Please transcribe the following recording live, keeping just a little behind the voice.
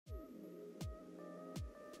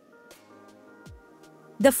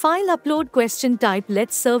The file upload question type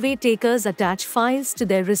lets survey takers attach files to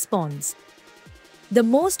their response. The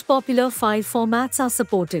most popular file formats are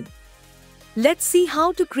supported. Let's see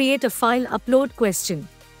how to create a file upload question.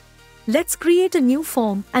 Let's create a new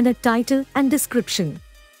form and a title and description.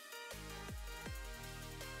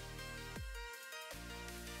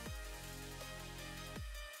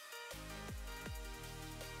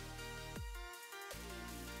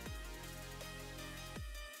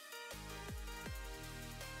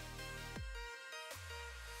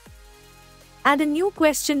 Add a new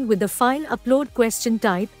question with the file upload question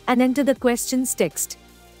type and enter the question's text.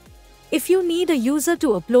 If you need a user to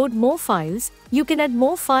upload more files, you can add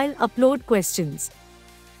more file upload questions.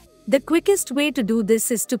 The quickest way to do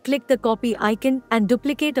this is to click the copy icon and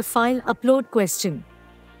duplicate a file upload question.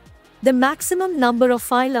 The maximum number of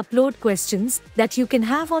file upload questions that you can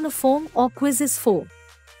have on a form or quiz is 4.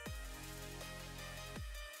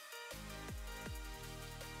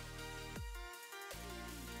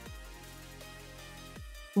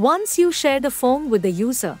 Once you share the form with the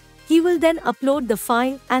user, he will then upload the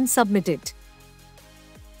file and submit it.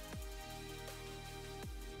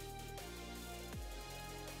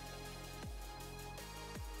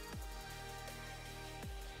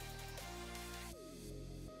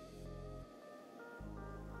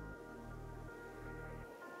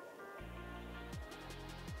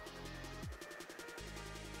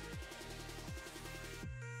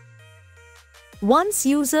 Once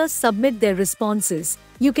users submit their responses,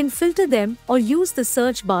 you can filter them or use the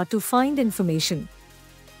search bar to find information.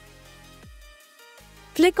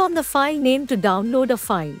 Click on the file name to download a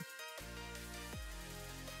file.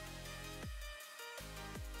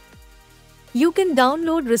 You can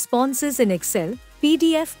download responses in Excel,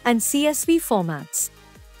 PDF, and CSV formats.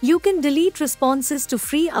 You can delete responses to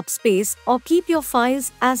free up space or keep your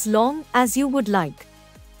files as long as you would like.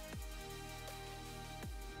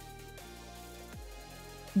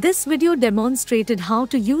 This video demonstrated how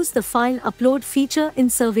to use the file upload feature in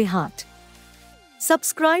SurveyHeart.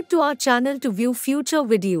 Subscribe to our channel to view future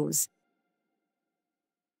videos.